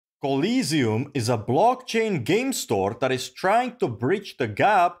Colizeum is a blockchain game store that is trying to bridge the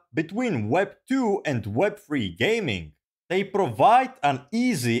gap between Web 2 and Web 3 gaming. They provide an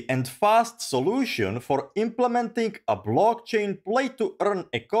easy and fast solution for implementing a blockchain play-to-earn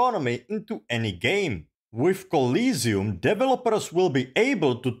economy into any game. With Colizeum, developers will be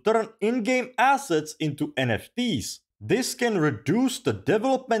able to turn in-game assets into NFTs. This can reduce the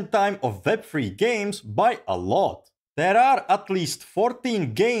development time of Web3 games by a lot. There are at least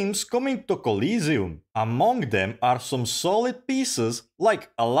 14 games coming to Colizeum. Among them are some solid pieces like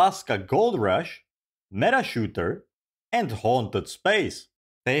Alaska Gold Rush, Metashooter, and Haunted Space.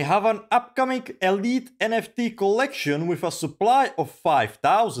 They have an upcoming Elite NFT collection with a supply of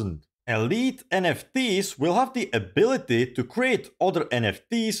 5,000. Elite NFTs will have the ability to create other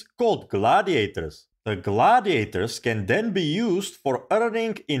NFTs called Gladiators. The Gladiators can then be used for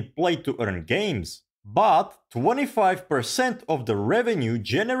earning in play-to-earn games. But 25% of the revenue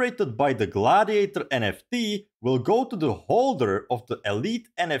generated by the Gladiator NFT will go to the holder of the Elite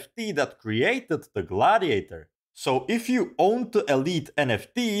NFT that created the Gladiator. So if you own the Elite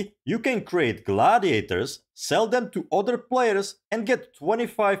NFT, you can create Gladiators, sell them to other players and get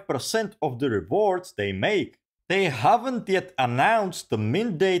 25% of the rewards they make. They haven't yet announced the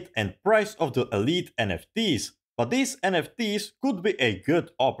mint date and price of the Elite NFTs, but these NFTs could be a good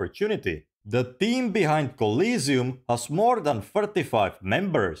opportunity. The team behind Colizeum has more than 35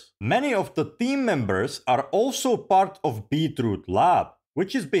 members. Many of the team members are also part of Beetroot Lab,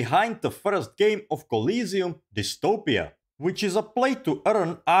 which is behind the first game of Colizeum, Dystopia, which is a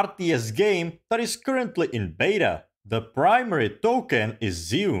play-to-earn RTS game that is currently in beta. The primary token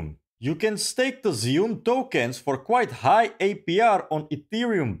is Zeum. You can stake the Zeum tokens for quite high APR on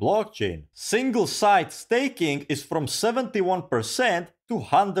Ethereum blockchain. Single-site staking is from 71% to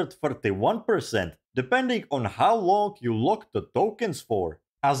 131%, depending on how long you lock the tokens for.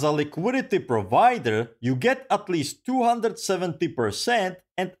 As a liquidity provider, you get at least 270%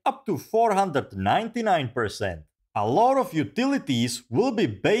 and up to 499%. A lot of utilities will be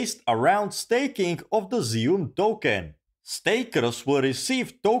based around staking of the Zeum token. Stakers will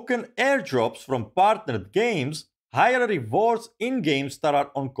receive token airdrops from partnered games, higher rewards in games that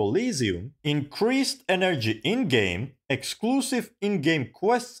are on Colizeum, increased energy in-game, exclusive in-game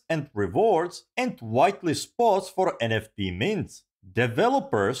quests and rewards, and whitelist spots for NFT mints.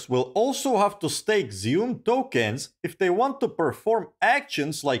 Developers will also have to stake Zeum tokens if they want to perform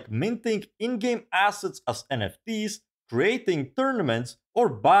actions like minting in-game assets as NFTs, creating tournaments, or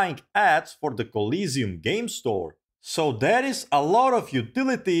buying ads for the Colizeum game store. So there is a lot of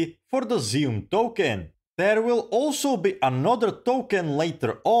utility for the Zeum token. There will also be another token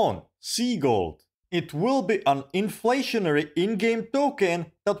later on, Seagold. It will be an inflationary in-game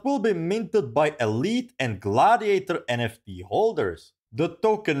token that will be minted by Elite and Gladiator NFT holders. The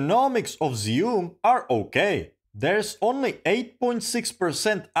tokenomics of Zeum are okay. There's only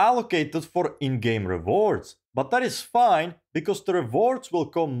 8.6% allocated for in-game rewards, but that is fine because the rewards will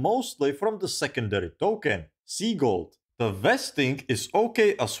come mostly from the secondary token, Seagold. The vesting is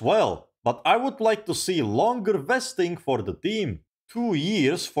okay as well, but I would like to see longer vesting for the team. 2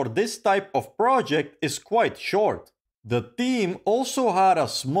 years for this type of project is quite short. The team also had a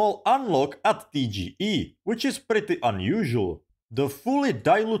small unlock at TGE, which is pretty unusual. The fully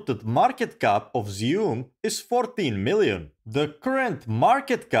diluted market cap of Zeum is 14 million. The current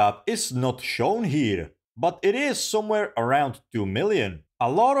market cap is not shown here, but it is somewhere around 2 million. A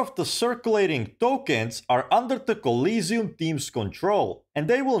lot of the circulating tokens are under the Colizeum team's control, and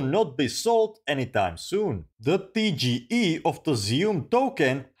they will not be sold anytime soon. The TGE of the Zeum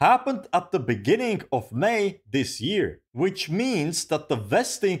token happened at the beginning of May this year, which means that the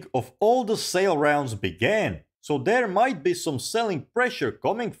vesting of all the sale rounds began, so there might be some selling pressure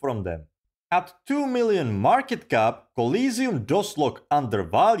coming from them. At 2 million market cap, Colizeum does look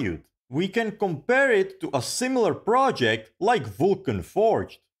undervalued. We can compare it to a similar project like Vulcan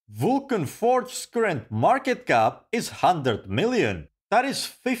Forged. Vulcan Forged's current market cap is 100 million. That is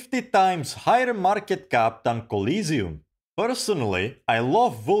 50 times higher market cap than Colizeum. Personally, I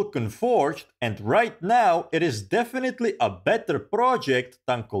love Vulcan Forged, and right now it is definitely a better project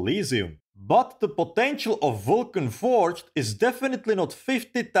than Colizeum. But the potential of Vulcan Forged is definitely not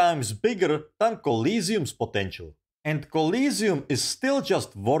 50 times bigger than Colizeum's potential. And Colizeum is still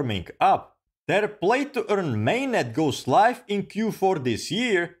just warming up. Their play-to-earn mainnet goes live in Q4 this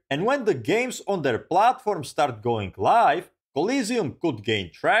year, and when the games on their platform start going live, Colizeum could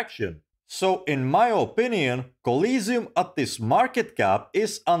gain traction. So in my opinion, Colizeum at this market cap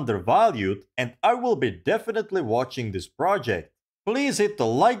is undervalued, and I will be definitely watching this project. Please hit the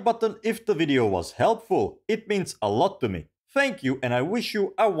like button if the video was helpful, it means a lot to me. Thank you, and I wish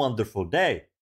you a wonderful day.